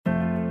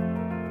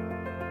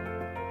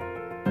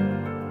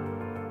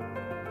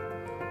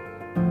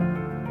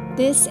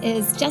This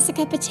is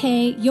Jessica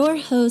Pate, your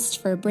host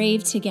for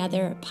Brave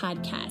Together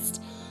podcast.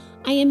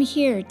 I am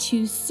here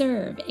to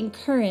serve,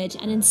 encourage,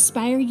 and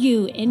inspire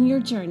you in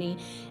your journey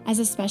as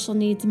a special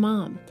needs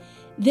mom.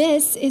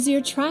 This is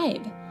your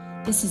tribe.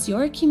 This is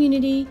your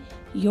community,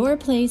 your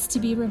place to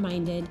be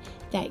reminded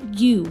that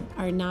you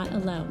are not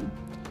alone.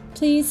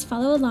 Please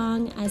follow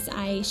along as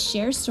I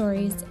share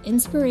stories,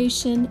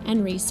 inspiration,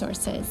 and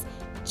resources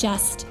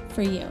just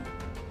for you.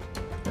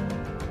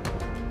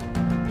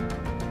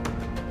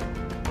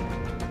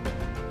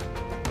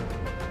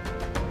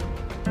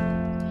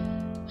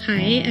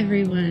 Hi,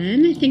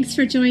 everyone. Thanks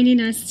for joining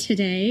us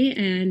today.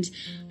 And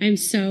I'm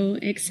so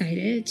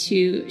excited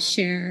to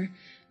share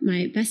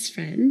my best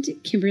friend,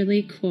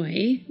 Kimberly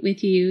Coy,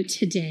 with you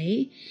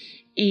today.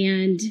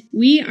 And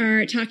we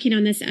are talking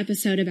on this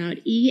episode about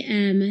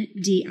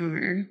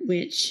EMDR,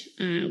 which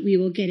we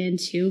will get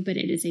into, but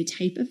it is a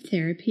type of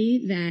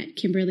therapy that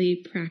Kimberly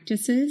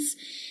practices.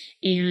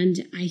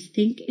 And I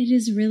think it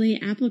is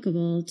really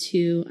applicable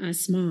to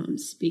us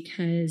moms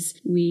because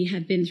we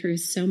have been through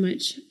so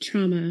much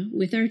trauma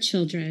with our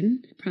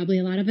children. Probably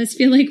a lot of us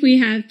feel like we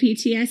have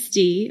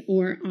PTSD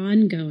or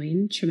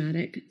ongoing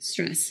traumatic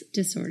stress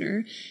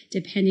disorder,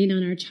 depending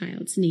on our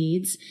child's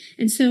needs.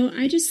 And so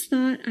I just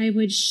thought I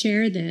would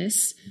share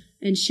this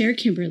and share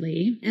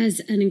Kimberly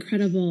as an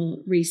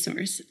incredible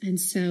resource. And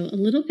so a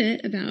little bit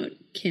about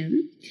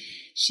Kim.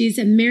 She's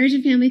a marriage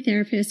and family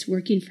therapist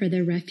working for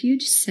the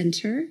Refuge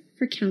Center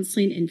for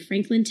Counseling in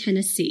Franklin,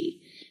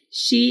 Tennessee.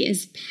 She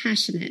is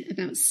passionate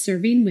about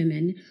serving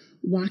women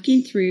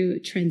walking through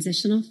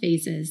transitional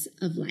phases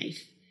of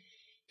life.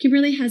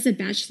 Kimberly has a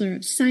Bachelor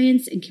of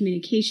Science in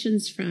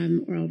Communications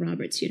from Oral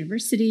Roberts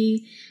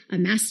University, a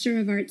Master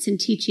of Arts in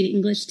Teaching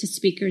English to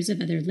Speakers of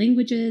Other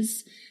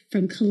Languages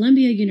from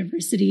Columbia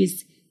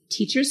University's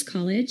Teachers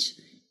College,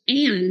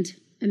 and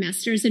a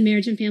Master's in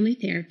Marriage and Family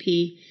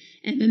Therapy,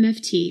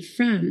 MMFT,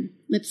 from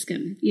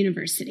Lipscomb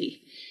University.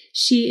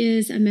 She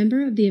is a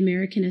member of the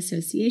American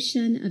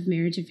Association of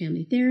Marriage and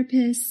Family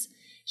Therapists.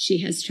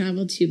 She has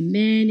traveled to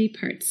many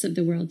parts of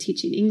the world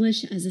teaching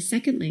English as a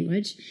second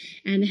language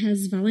and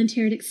has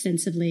volunteered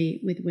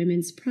extensively with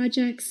women's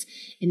projects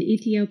in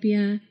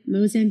Ethiopia,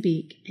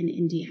 Mozambique, and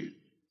India.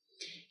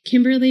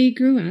 Kimberly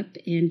grew up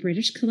in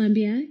British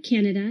Columbia,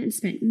 Canada, and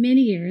spent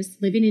many years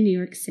living in New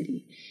York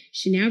City.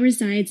 She now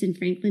resides in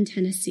Franklin,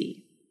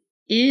 Tennessee.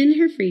 In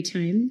her free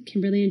time,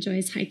 Kimberly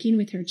enjoys hiking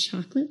with her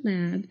chocolate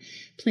lab,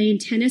 playing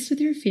tennis with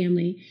her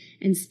family,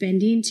 and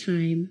spending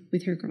time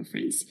with her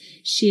girlfriends.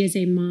 She is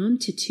a mom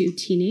to 2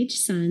 teenage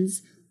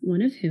sons,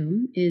 one of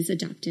whom is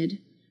adopted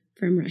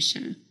from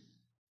Russia.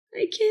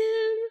 Hi,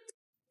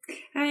 Kim.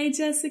 Hi,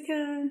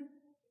 Jessica.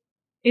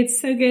 It's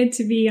so good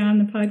to be on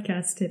the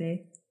podcast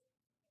today.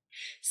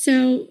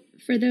 So,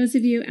 for those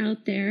of you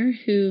out there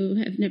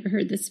who have never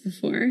heard this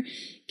before,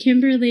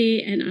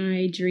 Kimberly and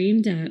I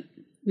dreamed up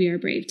We Are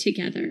Brave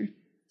Together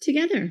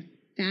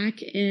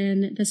back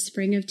in the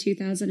spring of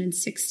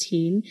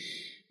 2016.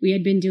 We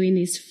had been doing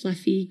these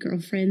fluffy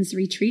girlfriends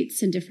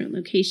retreats in different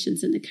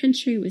locations in the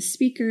country with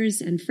speakers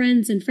and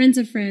friends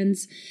of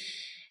friends.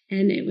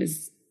 And it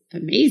was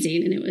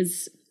amazing and it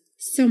was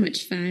so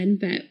much fun.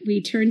 But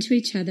we turned to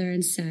each other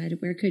and said,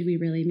 where could we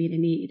really meet a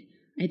need?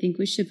 I think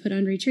we should put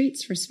on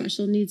retreats for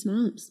special needs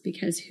moms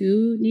because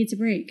who needs a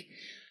break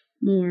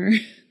more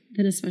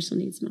than a special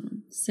needs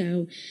mom?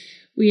 So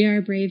We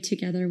Are Brave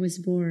Together was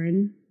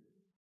born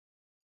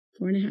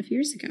 4.5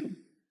 years ago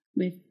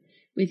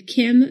with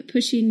Kim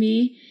pushing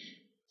me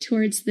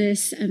towards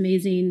this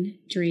amazing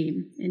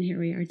dream. And here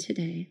we are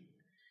today.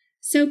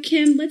 So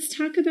Kim, let's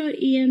talk about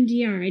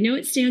EMDR. I know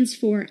it stands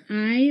for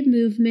Eye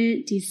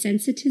Movement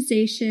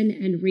Desensitization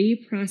and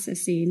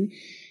Reprocessing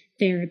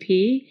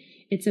Therapy.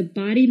 It's a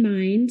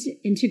body-mind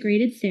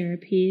integrated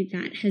therapy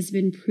that has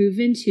been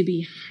proven to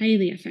be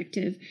highly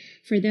effective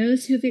for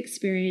those who've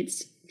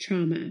experienced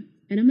trauma.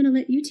 And I'm going to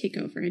let you take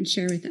over and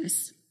share with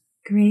us.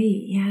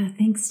 Great. Yeah,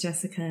 thanks,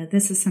 Jessica.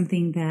 This is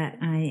something that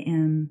I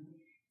am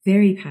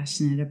very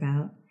passionate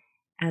about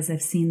as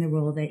I've seen the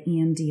role that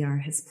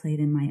EMDR has played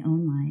in my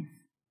own life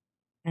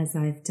as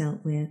I've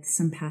dealt with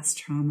some past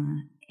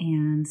trauma.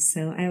 And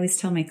so I always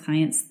tell my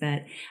clients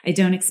that I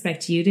don't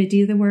expect you to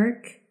do the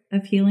work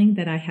of healing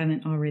that I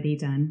haven't already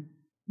done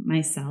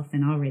myself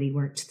and already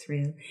worked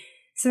through.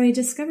 So I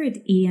discovered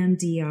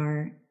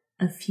EMDR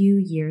a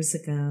few years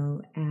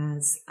ago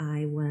as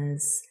I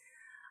was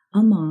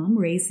a mom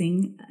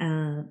raising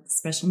a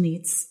special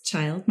needs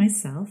child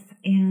myself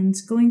and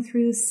going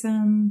through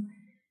some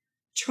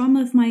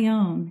trauma of my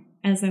own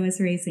as I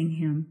was raising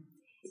him.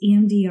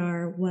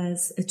 EMDR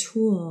was a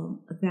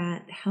tool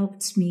that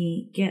helped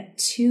me get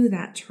to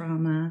that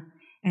trauma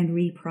and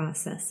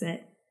reprocess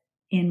it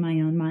in my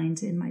own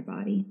mind, in my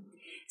body.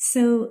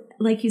 So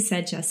like you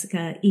said,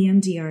 Jessica,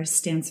 EMDR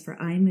stands for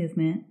eye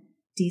movement,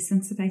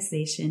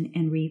 desensitization,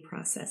 and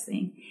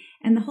reprocessing.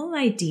 And the whole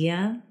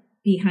idea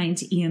behind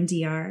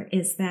EMDR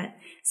is that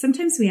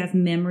sometimes we have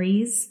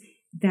memories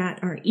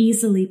that are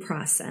easily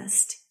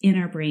processed in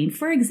our brain.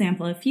 For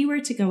example, if you were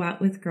to go out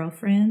with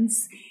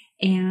girlfriends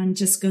and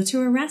just go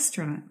to a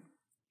restaurant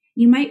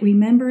You might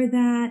remember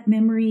that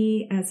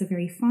memory as a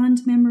very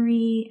fond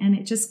memory, and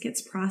it just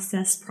gets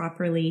processed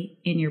properly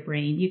in your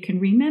brain. You can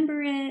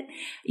remember it.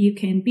 You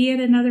can be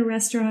at another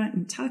restaurant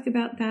and talk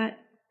about that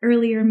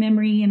earlier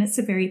memory, and it's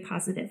a very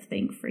positive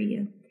thing for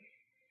you.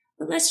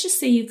 But let's just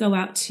say you go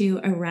out to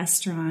a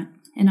restaurant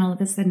and all of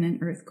a sudden an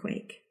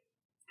earthquake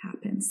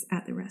happens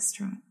at the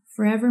restaurant.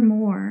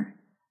 Forevermore,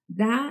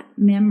 that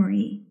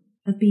memory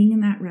of being in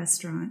that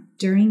restaurant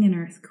during an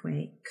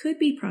earthquake could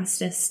be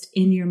processed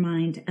in your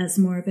mind as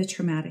more of a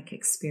traumatic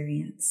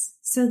experience.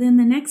 So then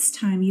the next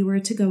time you were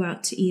to go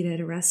out to eat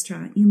at a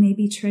restaurant, you may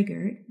be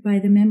triggered by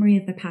the memory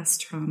of the past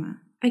trauma.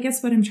 I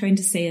guess what I'm trying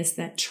to say is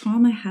that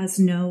trauma has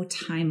no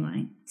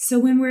timeline. So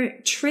when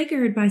we're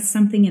triggered by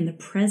something in the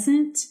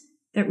present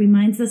that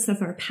reminds us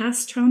of our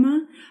past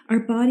trauma, our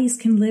bodies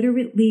can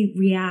literally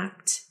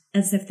react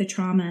as if the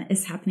trauma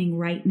is happening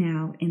right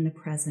now in the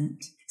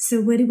present. So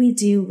what do we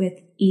do with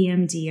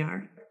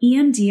EMDR?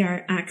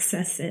 EMDR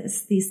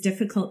accesses these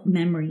difficult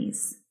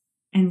memories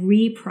and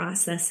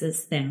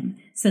reprocesses them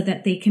so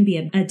that they can be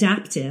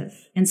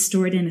adaptive and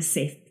stored in a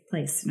safe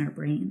place in our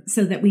brain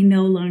so that we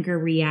no longer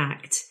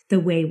react the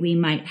way we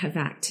might have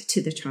acted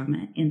to the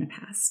trauma in the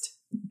past.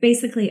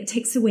 Basically, it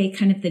takes away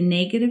kind of the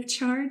negative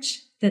charge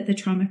that the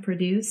trauma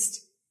produced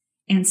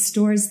and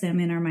stores them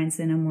in our minds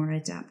in a more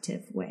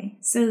adaptive way.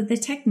 So the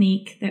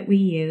technique that we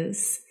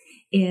use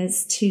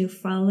is to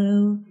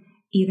follow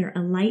either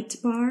a light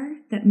bar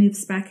that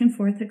moves back and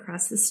forth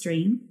across the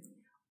stream,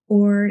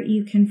 or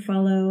you can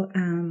follow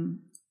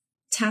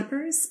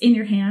tappers in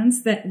your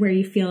hands that where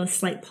you feel a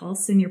slight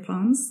pulse in your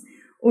palms,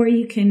 or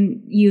you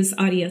can use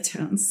audio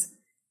tones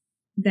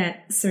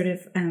that sort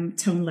of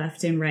tone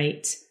left and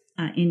right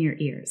in your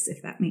ears,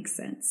 if that makes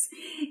sense.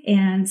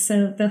 And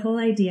so the whole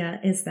idea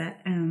is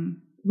that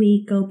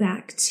we go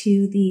back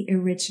to the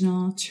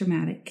original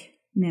traumatic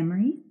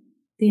memory.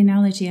 The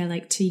analogy I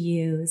like to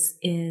use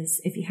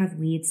is if you have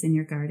weeds in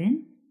your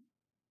garden.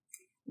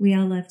 We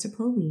all love to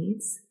pull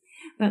weeds,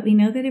 but we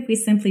know that if we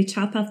simply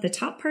chop off the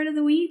top part of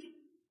the weed,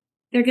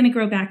 they're going to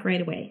grow back right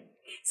away.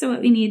 So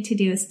what we need to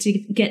do is to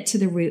get to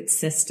the root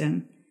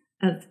system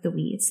of the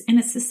weeds. And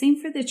it's the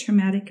same for the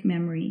traumatic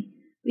memory.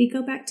 We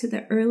go back to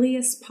the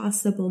earliest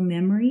possible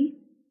memory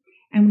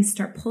and we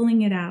start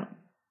pulling it out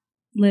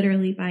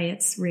literally by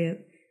its root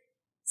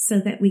so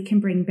that we can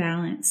bring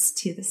balance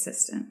to the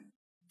system.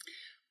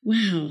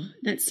 Wow,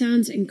 that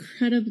sounds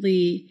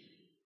incredibly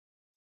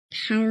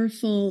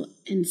powerful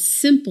and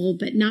simple,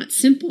 but not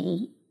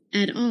simple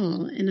at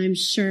all. And I'm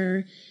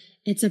sure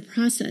it's a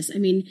process. I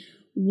mean,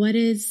 what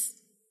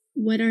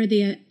are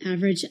the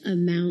average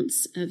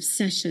amounts of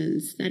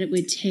sessions that it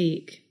would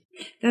take?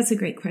 That's a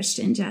great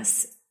question,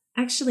 Jess.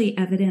 Actually,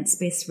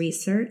 evidence-based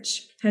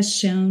research has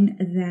shown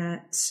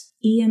that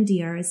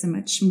EMDR is a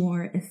much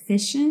more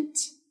efficient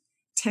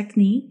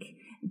technique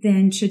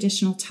than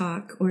traditional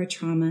talk or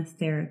trauma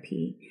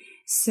therapy.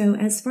 So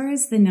as far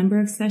as the number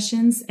of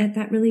sessions,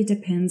 that really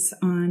depends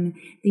on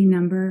the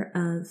number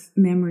of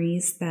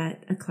memories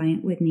that a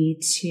client would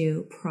need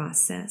to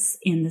process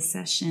in the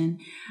session.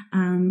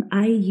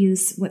 I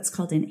use what's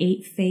called an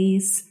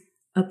 8-phase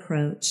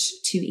approach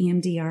to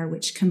EMDR,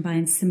 which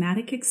combines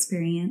somatic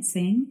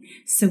experiencing.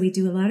 So we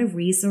do a lot of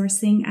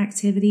resourcing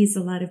activities,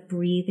 a lot of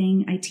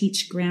breathing. I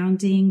teach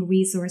grounding,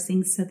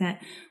 resourcing, so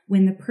that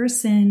when the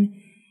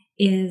person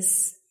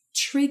is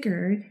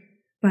triggered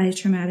by a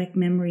traumatic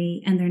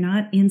memory and they're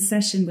not in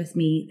session with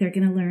me, they're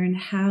going to learn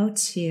how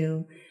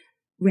to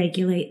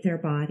regulate their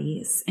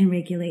bodies and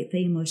regulate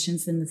the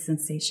emotions and the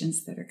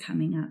sensations that are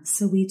coming up.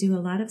 So we do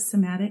a lot of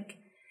somatic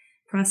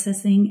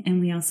processing, and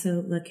we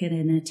also look at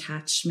an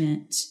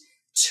attachment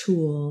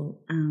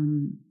tool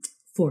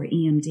for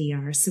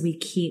EMDR. So we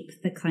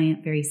keep the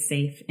client very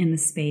safe in the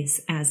space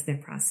as they're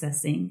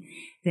processing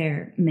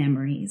their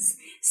memories.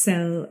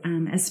 So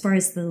as far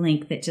as the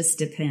length, it just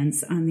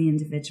depends on the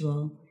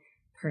individual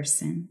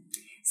person.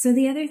 So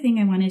the other thing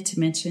I wanted to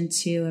mention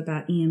too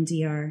about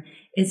EMDR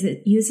is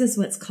it uses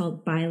what's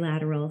called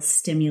bilateral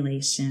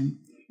stimulation.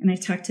 And I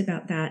talked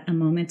about that a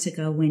moment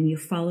ago when you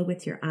follow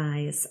with your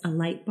eyes a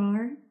light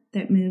bar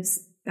that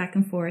moves back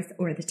and forth,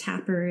 or the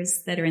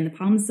tappers that are in the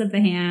palms of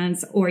the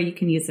hands, or you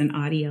can use an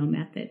audio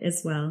method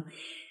as well.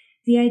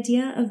 The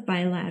idea of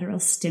bilateral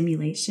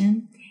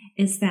stimulation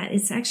is that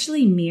it's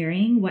actually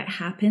mirroring what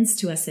happens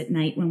to us at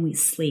night when we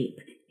sleep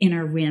in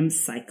our REM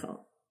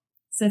cycle.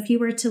 So if you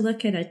were to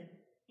look at an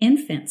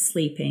infant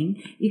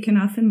sleeping, you can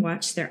often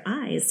watch their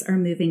eyes are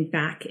moving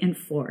back and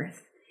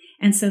forth.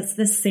 And so it's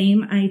the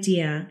same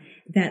idea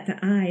that the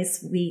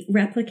eyes, we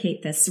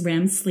replicate this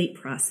REM sleep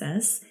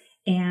process,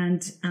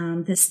 and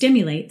this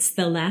stimulates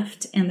the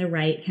left and the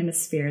right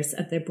hemispheres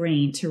of the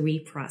brain to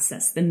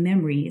reprocess the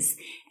memories.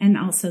 And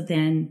also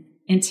then,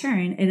 in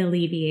turn, it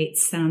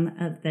alleviates some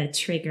of the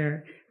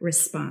trigger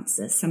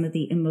responses, some of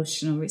the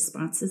emotional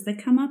responses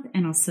that come up,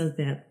 and also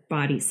the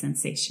body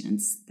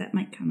sensations that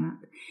might come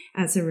up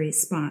as a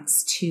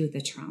response to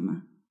the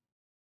trauma.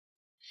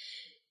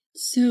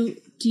 So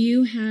do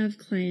you have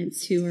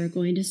clients who are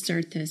going to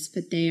start this,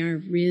 but they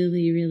are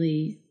really,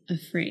 really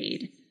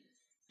afraid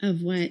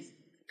of what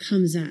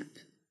comes up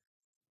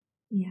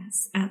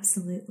Yes,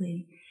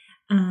 absolutely.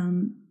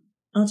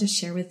 I'll just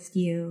share with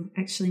you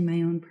actually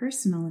my own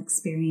personal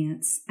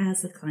experience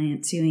as a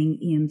client doing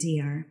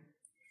EMDR.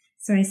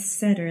 So I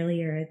said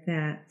earlier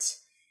that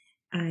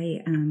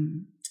I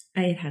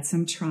had had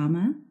some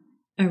trauma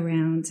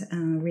around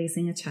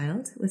raising a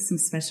child with some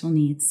special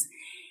needs.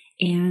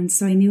 And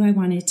so I knew I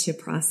wanted to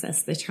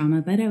process the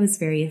trauma, but I was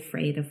very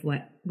afraid of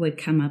what would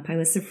come up. I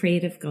was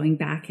afraid of going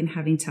back and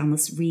having to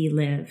almost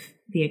relive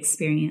the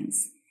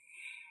experience.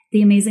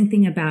 The amazing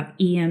thing about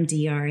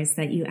EMDR is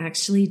that you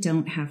actually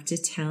don't have to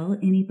tell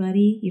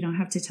anybody, you don't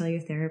have to tell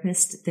your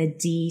therapist the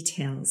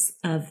details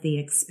of the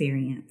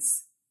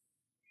experience.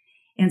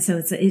 And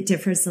so it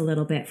differs a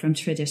little bit from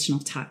traditional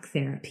talk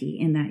therapy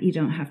in that you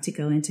don't have to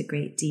go into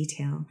great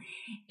detail.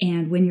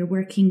 And when you're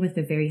working with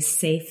a very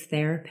safe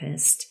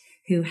therapist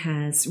who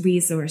has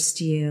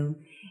resourced you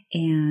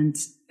and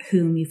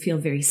whom you feel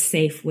very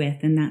safe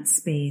with in that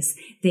space,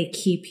 they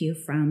keep you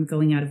from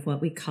going out of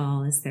what we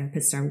call as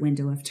therapists our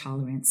window of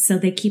tolerance. So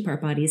they keep our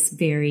bodies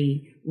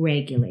very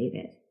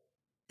regulated.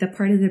 The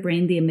part of the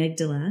brain, the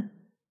amygdala,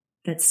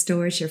 that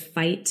stores your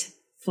fight,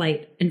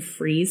 flight, and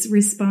freeze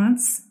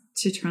response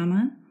to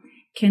trauma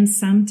can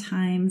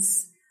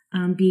sometimes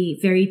be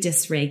very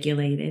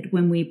dysregulated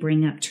when we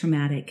bring up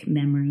traumatic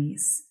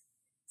memories.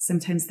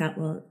 Sometimes that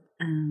will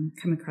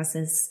come across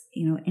as,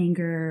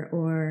 anger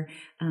or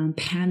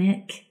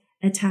panic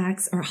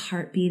attacks or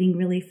heart beating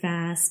really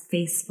fast,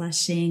 face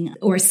flushing,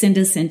 or send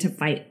us into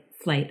fight,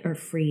 flight, or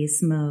freeze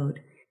mode.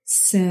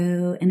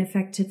 So an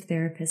effective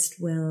therapist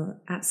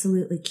will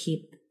absolutely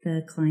keep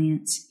the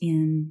client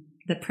in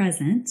the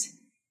present.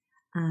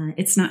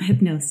 It's not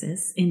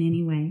hypnosis in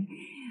any way,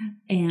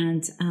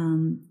 and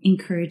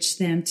encourage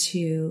them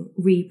to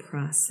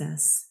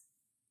reprocess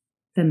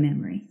the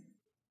memory.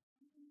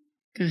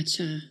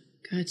 Gotcha.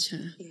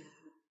 Yeah.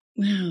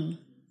 Wow.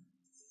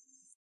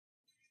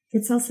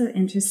 It's also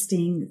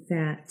interesting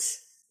that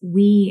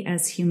we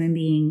as human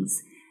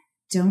beings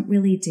don't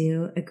really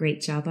do a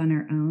great job on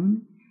our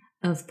own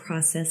of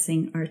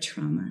processing our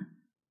trauma.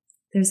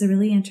 There's a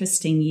really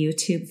interesting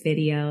YouTube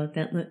video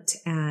that looked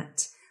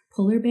at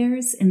polar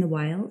bears in the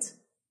wild.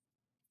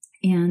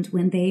 And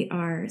when they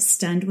are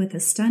stunned with a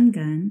stun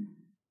gun,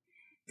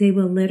 they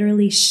will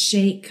literally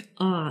shake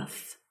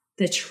off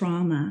the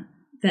trauma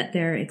that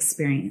they're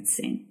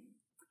experiencing.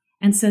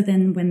 And so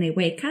then when they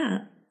wake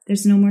up,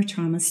 there's no more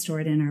trauma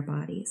stored in our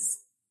bodies.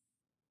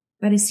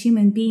 But as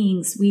human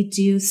beings, we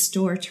do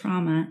store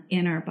trauma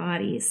in our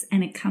bodies,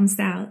 and it comes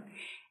out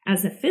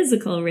as a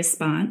physical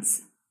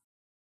response,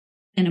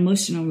 an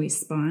emotional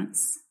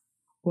response,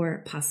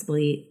 or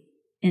possibly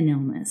an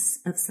illness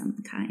of some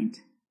kind.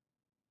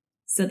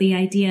 So the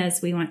idea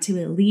is we want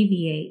to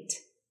alleviate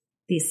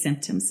these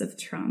symptoms of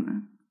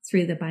trauma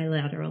through the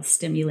bilateral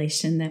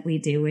stimulation that we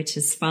do, which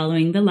is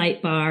following the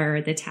light bar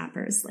or the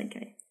tappers, like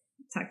I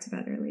talked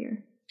about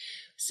earlier.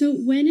 So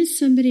when is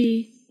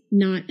somebody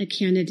not a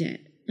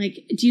candidate?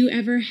 Like, do you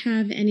ever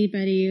have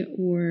anybody,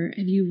 or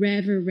have you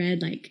ever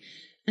read like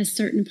a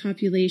certain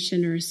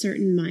population or a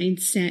certain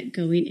mindset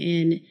going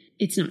in,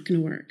 it's not going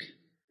to work?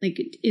 Like,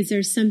 is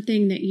there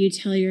something that you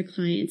tell your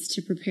clients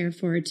to prepare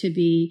for, to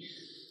be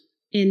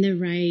in the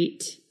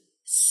right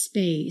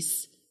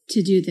space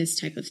to do this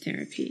type of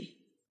therapy?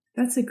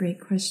 That's a great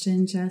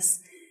question,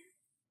 Jess.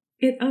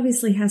 It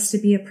obviously has to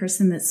be a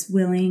person that's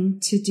willing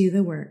to do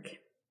the work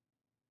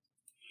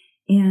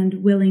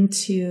and willing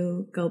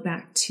to go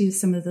back to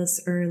some of those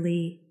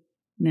early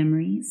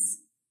memories,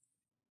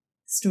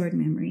 stored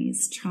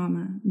memories,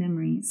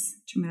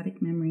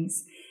 traumatic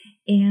memories.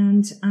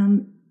 And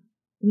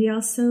we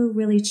also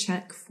really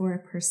check for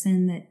a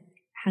person that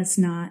has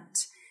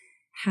not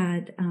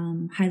had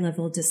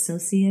high-level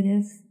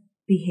dissociative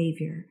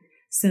behavior.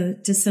 So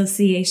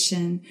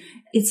dissociation,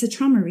 it's a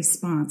trauma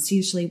response,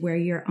 usually where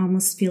you're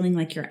almost feeling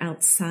like you're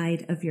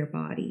outside of your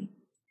body.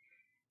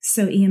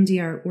 So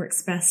EMDR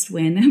works best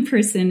when a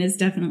person is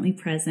definitely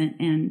present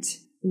and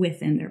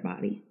within their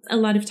body. A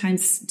lot of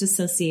times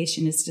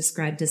dissociation is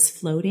described as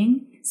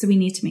floating, so we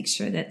need to make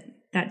sure that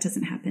that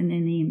doesn't happen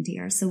in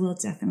EMDR. So we'll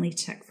definitely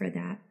check for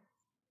that.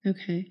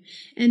 Okay.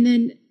 And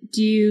then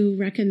do you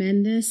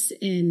recommend this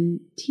in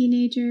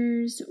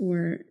teenagers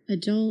or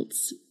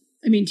adults?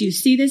 I mean, do you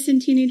see this in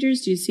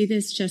teenagers? Do you see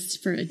this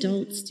just for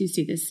adults? Do you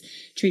see this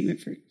treatment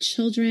for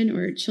children,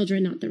 or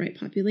children not the right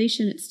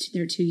population?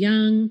 They're too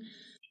young?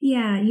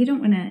 Yeah, you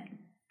don't want to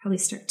probably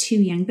start too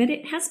young, but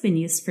it has been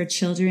used for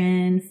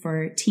children,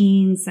 for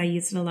teens. I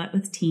use it a lot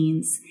with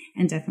teens,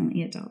 and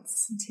definitely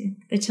adults too.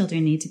 The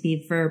children need to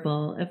be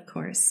verbal, of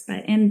course,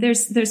 and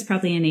there's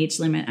probably an age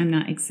limit. I'm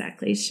not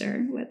exactly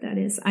sure what that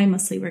is. I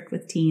mostly work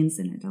with teens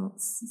and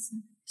adults.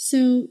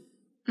 So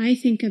I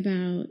think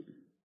about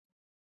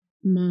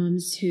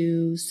moms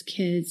whose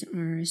kids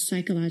are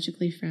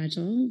psychologically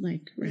fragile,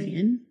 like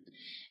Ryan.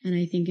 And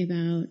I think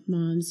about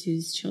moms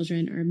whose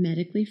children are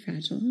medically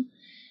fragile,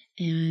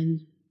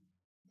 and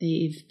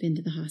they've been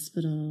to the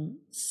hospital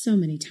so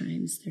many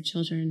times. Their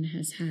children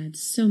has had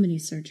so many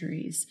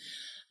surgeries.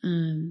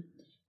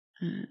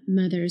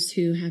 Mothers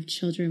who have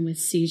children with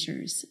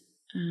seizures.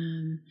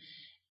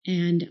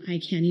 And I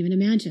can't even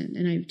imagine.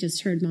 And I've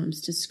just heard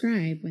moms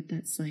describe what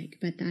that's like,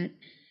 but that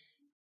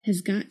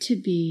has got to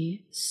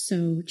be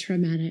so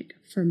traumatic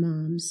for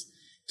moms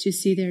to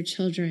see their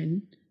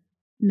children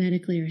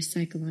medically or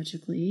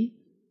psychologically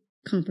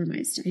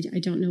compromised. I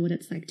don't know what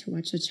it's like to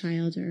watch a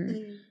child or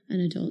an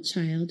adult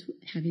child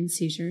having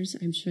seizures.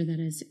 I'm sure that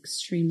is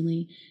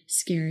extremely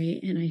scary.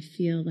 And I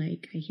feel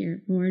like I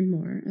hear more and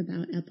more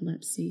about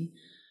epilepsy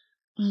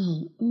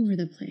all over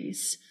the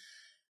place.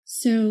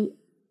 So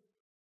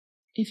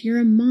if you're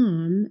a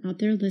mom out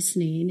there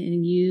listening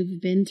and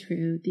you've been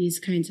through these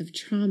kinds of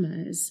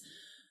traumas,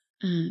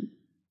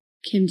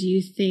 Kim, do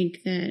you think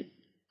that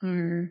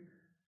our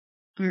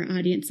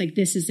audience, like,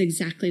 this is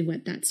exactly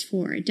what that's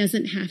for? It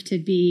doesn't have to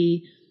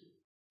be,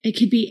 it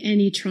could be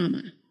any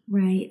trauma.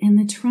 Right. And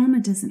the trauma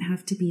doesn't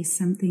have to be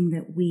something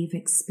that we've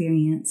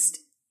experienced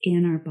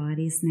in our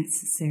bodies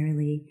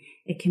necessarily.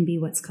 It can be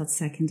what's called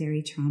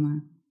secondary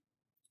trauma.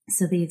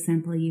 So the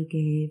example you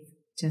gave,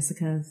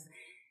 Jessica, of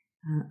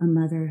a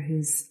mother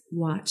who's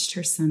watched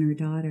her son or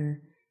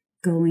daughter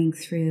going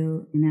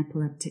through an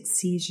epileptic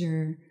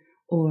seizure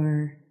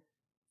or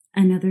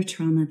another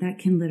trauma, that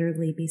can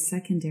literally be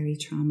secondary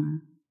trauma.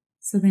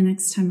 So the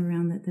next time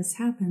around that this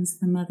happens,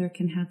 the mother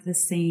can have the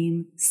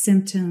same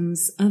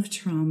symptoms of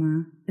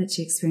trauma that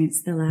she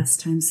experienced the last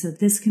time. So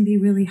this can be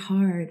really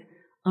hard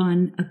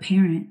on a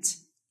parent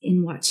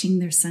in watching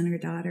their son or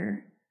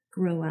daughter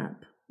grow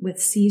up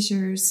with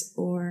seizures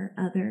or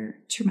other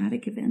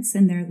traumatic events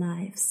in their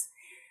lives.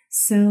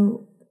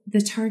 So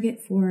the target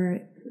for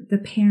the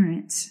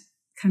parent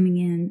coming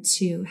in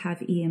to have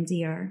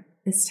EMDR,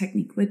 this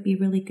technique would be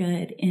really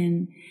good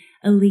in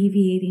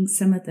alleviating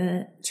some of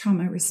the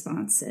trauma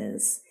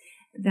responses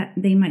that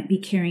they might be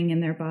carrying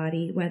in their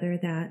body, whether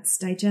that's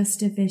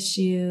digestive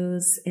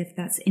issues, if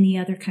that's any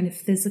other kind of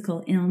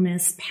physical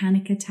illness,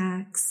 panic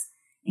attacks,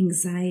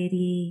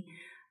 anxiety,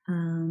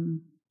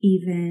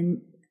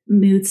 even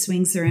mood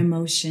swings or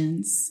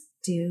emotions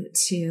due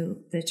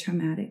to the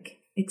traumatic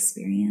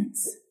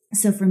experience.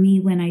 So for me,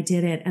 when I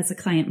did it as a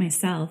client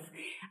myself,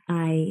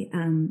 I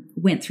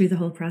went through the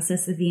whole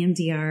process of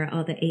EMDR,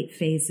 all the 8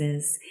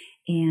 phases.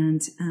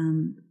 And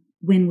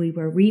when we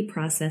were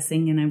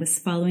reprocessing, and I was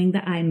following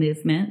the eye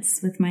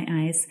movements with my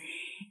eyes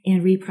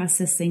and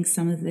reprocessing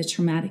some of the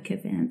traumatic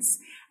events,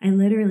 I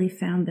literally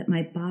found that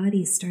my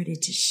body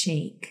started to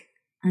shake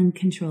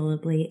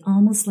uncontrollably,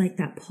 almost like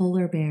that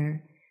polar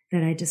bear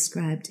that I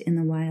described in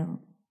the wild.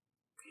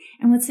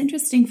 And what's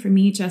interesting for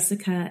me,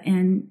 Jessica,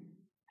 and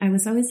I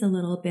was always a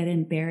little bit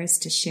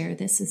embarrassed to share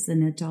this as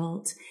an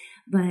adult,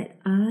 but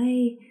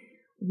I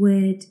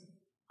would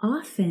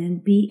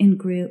often be in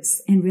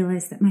groups and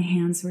realize that my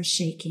hands were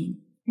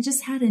shaking. I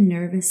just had a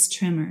nervous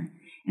tremor.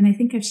 And I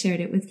think I've shared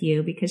it with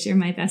you because you're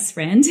my best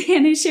friend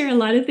and I share a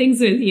lot of things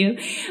with you.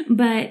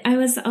 But I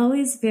was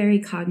always very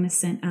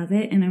cognizant of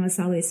it and I was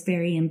always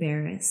very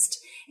embarrassed.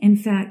 In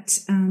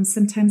fact,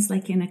 sometimes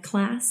like in a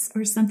class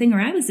or something,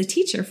 or I was a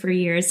teacher for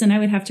years and I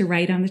would have to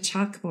write on the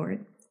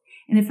chalkboard.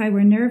 And if I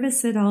were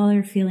nervous at all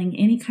or feeling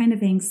any kind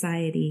of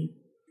anxiety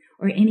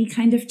or any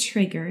kind of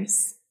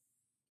triggers,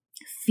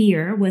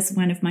 fear was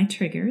one of my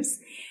triggers,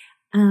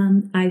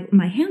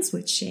 my hands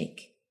would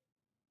shake.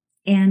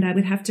 And I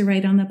would have to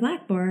write on the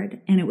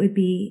blackboard, and it would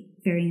be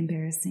very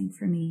embarrassing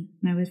for me.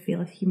 And I would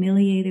feel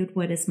humiliated.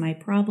 What is my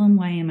problem?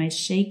 Why am I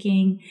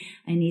shaking?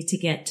 I need to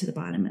get to the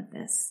bottom of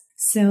this.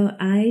 So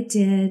I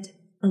did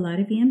a lot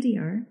of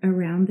EMDR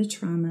around the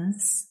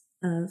traumas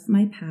of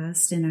my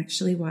past and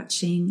actually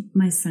watching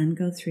my son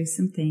go through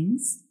some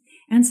things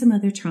and some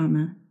other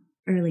trauma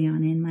early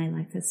on in my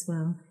life as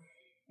well.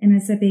 And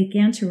as I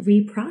began to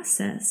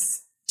reprocess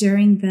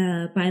during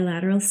the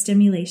bilateral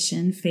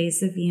stimulation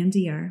phase of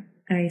EMDR,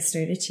 I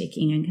started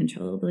shaking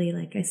uncontrollably,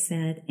 like I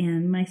said,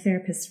 and my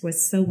therapist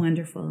was so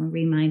wonderful and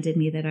reminded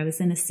me that I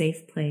was in a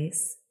safe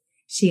place.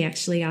 She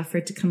actually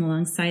offered to come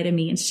alongside of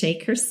me and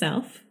shake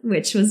herself,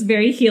 which was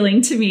very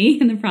healing to me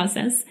in the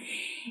process.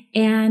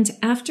 And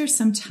after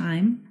some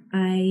time,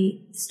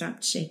 I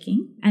stopped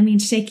shaking. I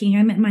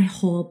meant my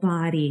whole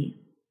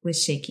body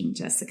was shaking,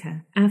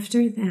 Jessica.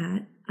 After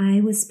that, I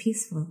was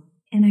peaceful.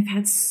 And I've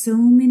had so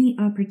many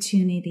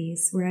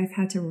opportunities where I've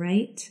had to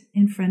write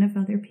in front of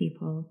other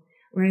people,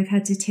 where I've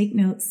had to take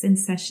notes in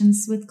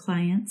sessions with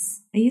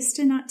clients. I used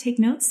to not take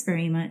notes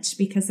very much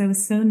because I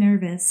was so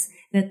nervous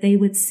that they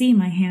would see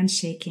my hand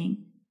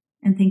shaking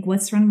and think,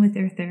 what's wrong with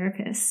their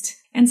therapist?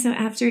 And so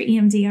after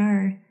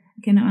EMDR,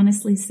 I can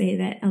honestly say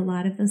that a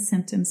lot of those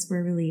symptoms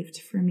were relieved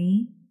for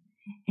me.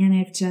 And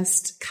I've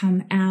just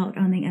come out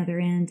on the other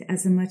end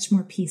as a much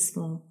more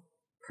peaceful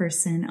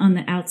person on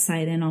the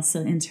outside and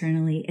also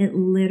internally. It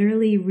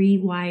literally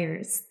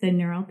rewires the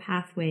neural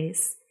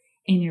pathways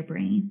in your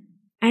brain.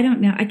 I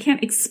don't know. I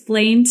can't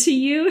explain to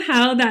you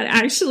how that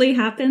actually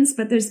happens,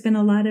 but there's been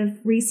a lot of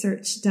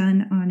research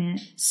done on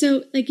it.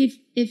 So like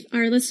if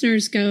our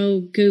listeners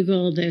go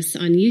Google this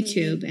on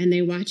YouTube and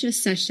they watch a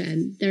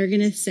session, they're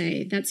going to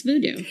say that's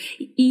voodoo.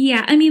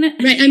 Yeah. I mean,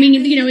 right. I mean,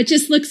 it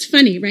just looks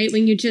funny, right?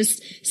 When you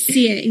just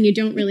see it and you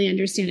don't really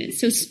understand it.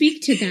 So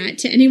speak to that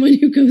to anyone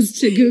who goes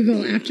to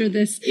Google after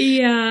this.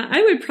 Yeah.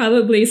 I would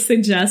probably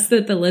suggest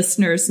that the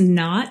listeners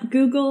not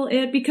Google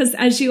it because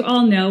as you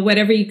all know,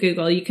 whatever you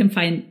Google, you can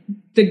find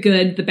the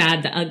good, the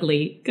bad, the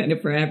ugly, kind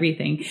of for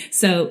everything.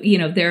 So,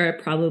 there are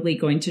probably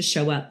going to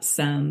show up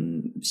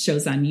some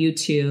shows on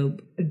YouTube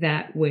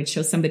that would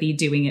show somebody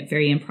doing it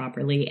very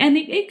improperly. And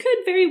it could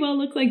very well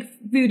look like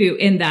voodoo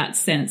in that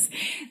sense.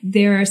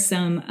 There are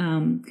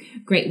some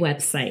great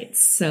websites.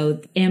 So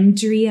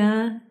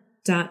emdria.org,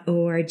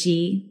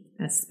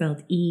 that's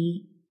spelled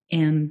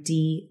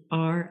EMDRIA.org.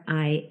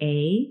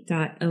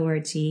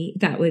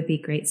 That would be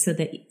great. So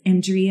the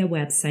EMDRIA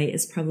website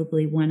is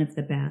probably one of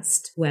the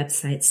best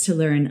websites to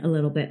learn a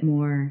little bit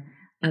more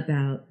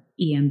about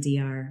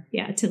EMDR.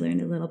 Yeah, to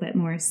learn a little bit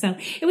more. So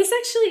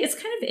it's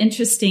kind of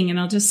interesting, and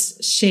I'll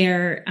just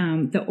share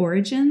the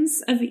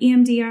origins of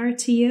EMDR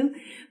to you.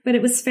 But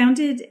it was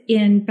founded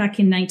back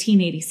in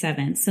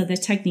 1987. So the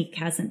technique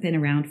hasn't been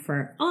around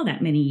for all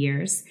that many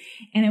years.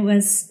 And it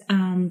was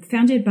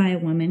founded by a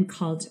woman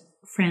called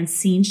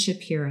Francine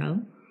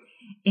Shapiro,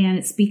 and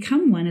it's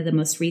become one of the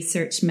most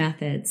researched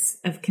methods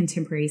of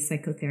contemporary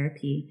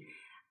psychotherapy.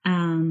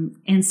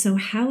 And so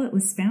how it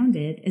was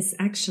founded is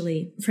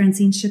actually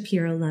Francine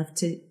Shapiro loved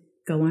to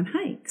go on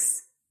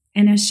hikes.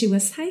 And as she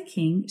was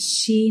hiking,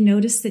 she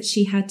noticed that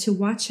she had to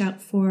watch out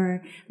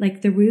for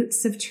like the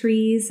roots of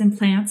trees and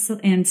plants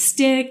and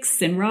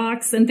sticks and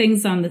rocks and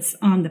things on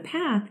the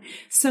path.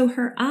 So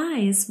her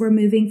eyes were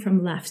moving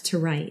from left to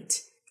right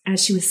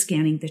as she was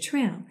scanning the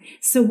trail.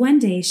 So one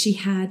day she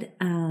had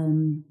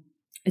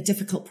a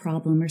difficult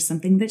problem or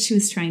something that she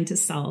was trying to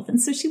solve.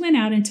 And so she went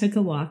out and took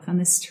a walk on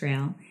this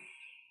trail.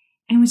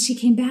 And when she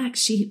came back,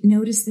 she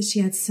noticed that she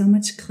had so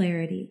much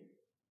clarity.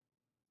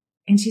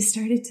 And she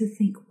started to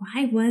think,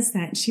 why was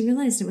that? And she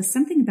realized it was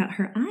something about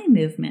her eye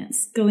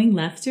movements going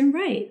left and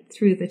right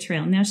through the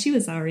trail. Now, she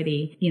was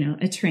already,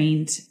 a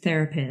trained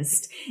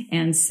therapist.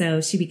 And so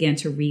she began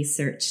to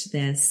research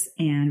this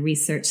and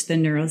research the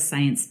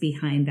neuroscience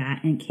behind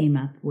that and came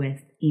up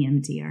with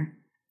EMDR,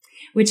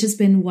 which has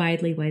been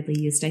widely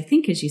used. I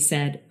think, as you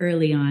said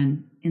early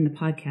on in the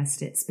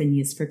podcast, it's been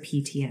used for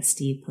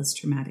PTSD,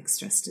 post-traumatic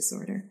stress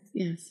disorder.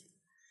 Yes.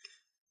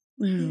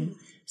 Wow.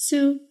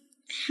 So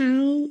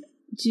how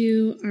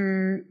do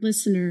our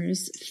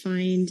listeners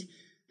find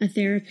a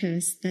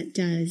therapist that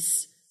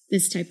does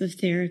this type of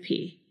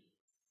therapy?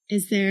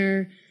 Is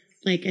there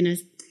like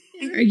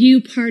are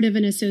you part of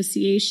an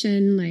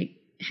association? Like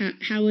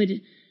how would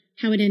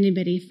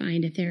anybody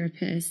find a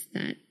therapist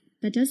that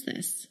does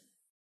this?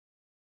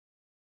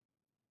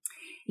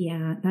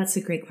 Yeah, that's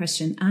a great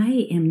question.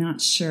 I am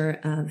not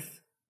sure of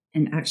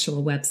an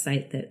actual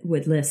website that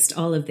would list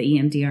all of the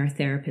EMDR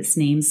therapist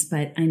names,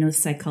 but I know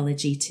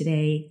Psychology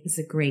Today is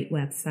a great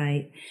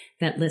website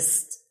that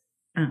lists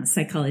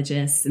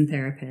psychologists and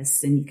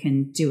therapists, and you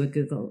can do a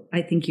Google.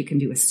 I think you can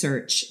do a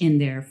search in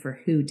there for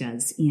who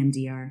does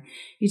EMDR.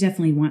 You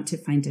definitely want to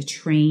find a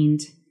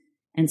trained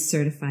and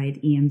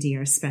certified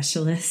EMDR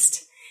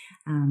specialist,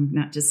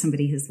 not just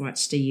somebody who's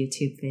watched a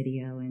YouTube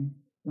video and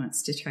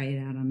wants to try it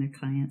out on their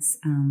clients.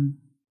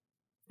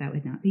 That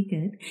would not be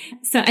good.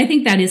 So I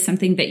think that is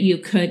something that you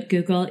could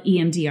Google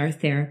EMDR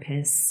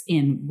therapists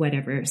in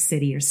whatever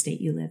city or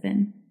state you live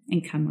in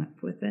and come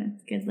up with a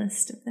good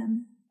list of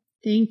them.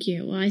 Thank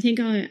you. Well, I think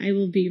I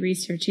will be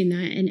researching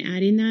that and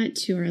adding that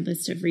to our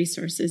list of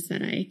resources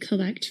that I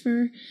collect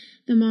for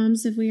the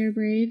moms of We Are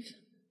Brave.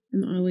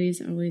 I'm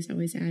always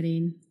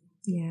adding.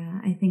 Yeah,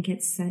 I think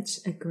it's such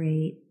a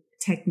great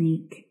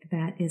technique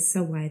that is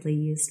so widely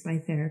used by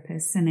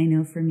therapists. And I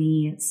know for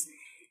me, it's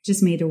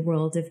just made a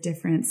world of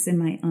difference in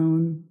my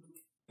own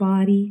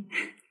body,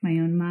 my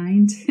own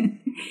mind,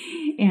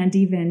 and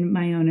even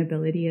my own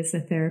ability as a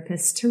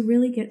therapist to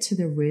really get to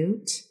the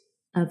root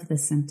of the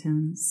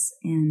symptoms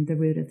and the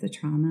root of the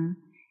trauma,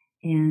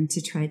 and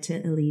to try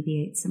to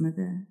alleviate some of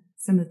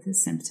the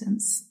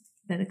symptoms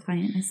that a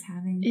client is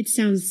having. It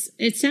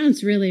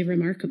sounds really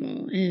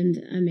remarkable and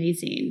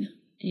amazing.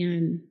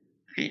 And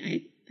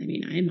I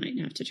mean, I might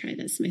have to try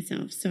this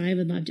myself. So I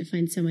would love to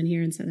find someone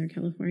here in Southern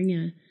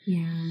California.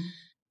 Yeah.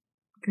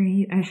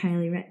 Great. I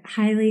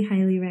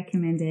highly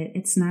recommend it.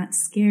 It's not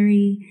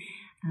scary.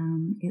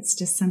 It's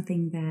just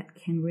something that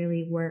can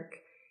really work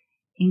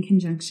in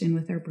conjunction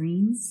with our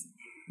brains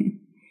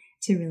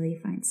to really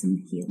find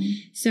some healing.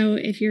 So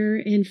if you're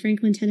in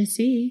Franklin,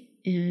 Tennessee,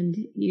 and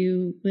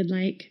you would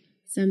like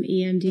some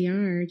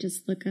EMDR,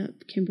 just look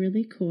up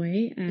Kimberly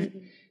Coy at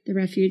the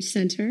Refuge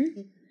Center,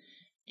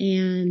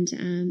 and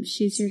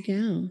she's your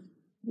gal.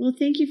 Well,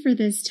 thank you for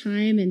this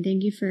time, and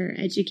thank you for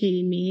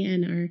educating me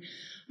and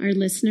our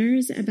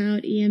listeners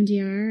about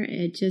EMDR.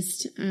 It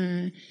just,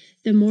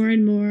 the more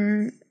and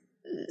more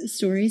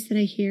stories that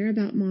I hear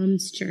about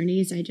moms'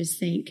 journeys, I just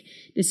think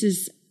this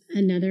is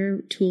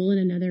another tool and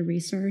another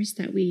resource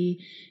that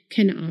we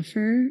can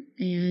offer.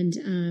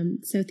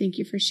 And so thank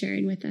you for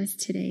sharing with us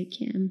today,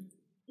 Kim.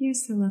 You're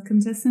so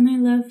welcome, Jess. And I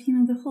love,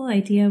 the whole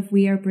idea of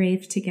we are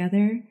brave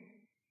together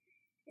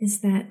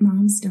is that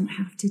moms don't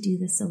have to do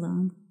this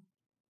alone.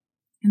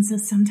 And so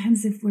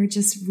sometimes if we're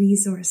just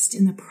resourced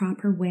in the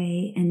proper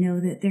way and know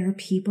that there are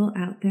people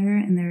out there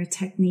and there are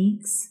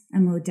techniques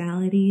and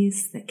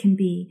modalities that can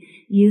be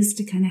used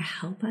to kind of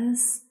help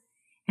us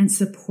and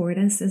support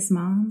us as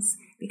moms,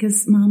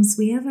 because moms,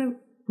 we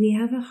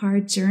have a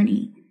hard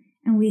journey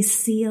and we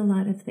see a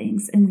lot of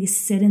things and we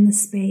sit in the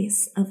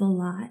space of a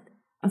lot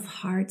of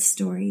hard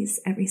stories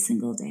every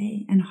single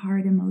day and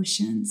hard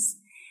emotions.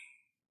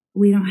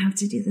 We don't have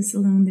to do this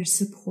alone. There's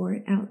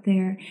support out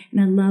there.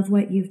 And I love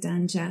what you've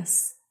done,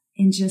 Jess,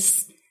 in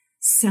just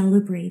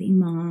celebrating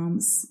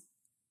moms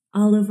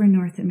all over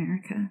North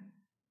America,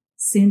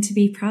 soon to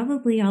be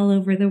probably all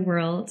over the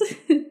world,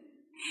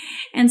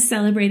 and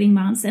celebrating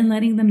moms and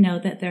letting them know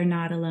that they're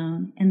not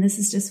alone. And this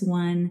is just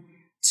one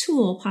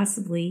tool,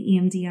 possibly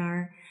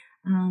EMDR,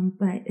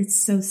 but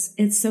it's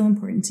so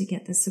important to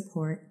get the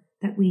support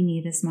that we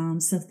need as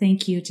moms. So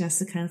thank you,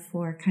 Jessica,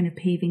 for kind of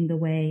paving the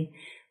way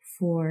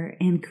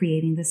and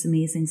creating this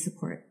amazing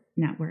support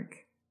network.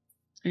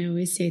 I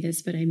always say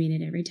this, but I mean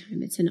it every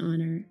time. It's an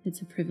honor.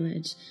 It's a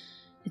privilege.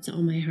 It's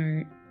all my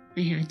heart.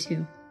 I had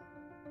to.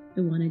 I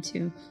wanted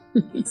to.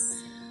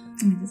 Yes.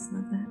 I just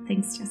love that.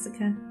 Thanks,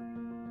 Jessica.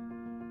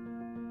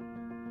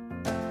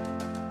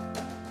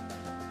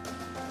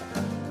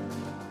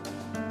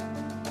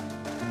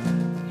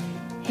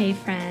 Hey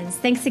friends,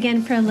 thanks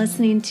again for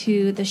listening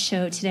to the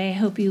show today. I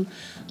hope you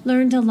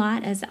learned a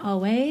lot as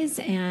always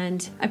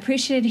and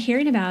appreciated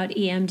hearing about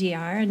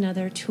EMDR,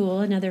 another tool,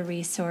 another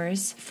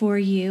resource for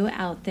you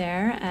out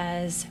there,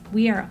 as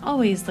we are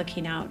always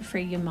looking out for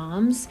you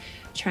moms,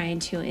 trying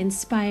to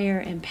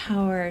inspire,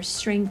 empower,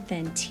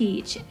 strengthen,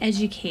 teach,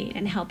 educate,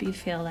 and help you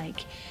feel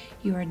like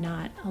you are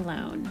not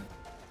alone.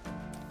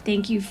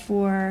 Thank you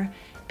for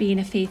being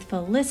a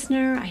faithful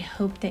listener. I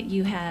hope that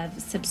you have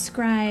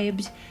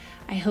subscribed.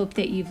 I hope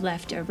that you've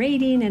left a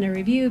rating and a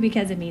review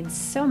because it means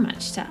so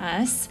much to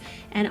us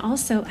and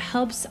also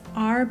helps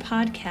our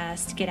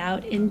podcast get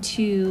out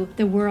into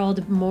the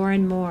world more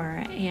and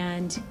more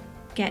and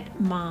get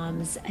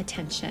moms'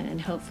 attention. And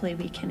hopefully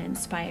we can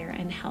inspire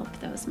and help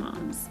those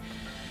moms.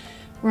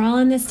 We're all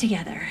in this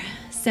together.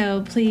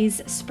 So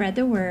please spread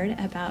the word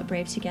about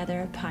Brave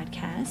Together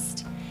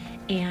podcast.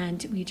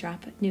 And we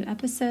drop new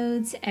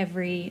episodes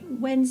every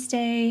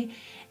Wednesday.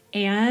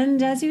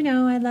 And as you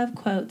know, I love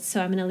quotes,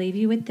 so I'm going to leave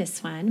you with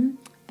this one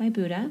by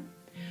Buddha.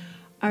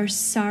 Our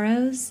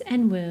sorrows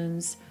and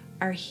wounds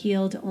are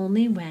healed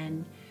only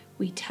when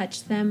we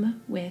touch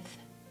them with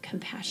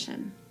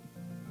compassion.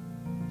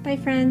 Bye,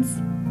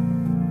 friends.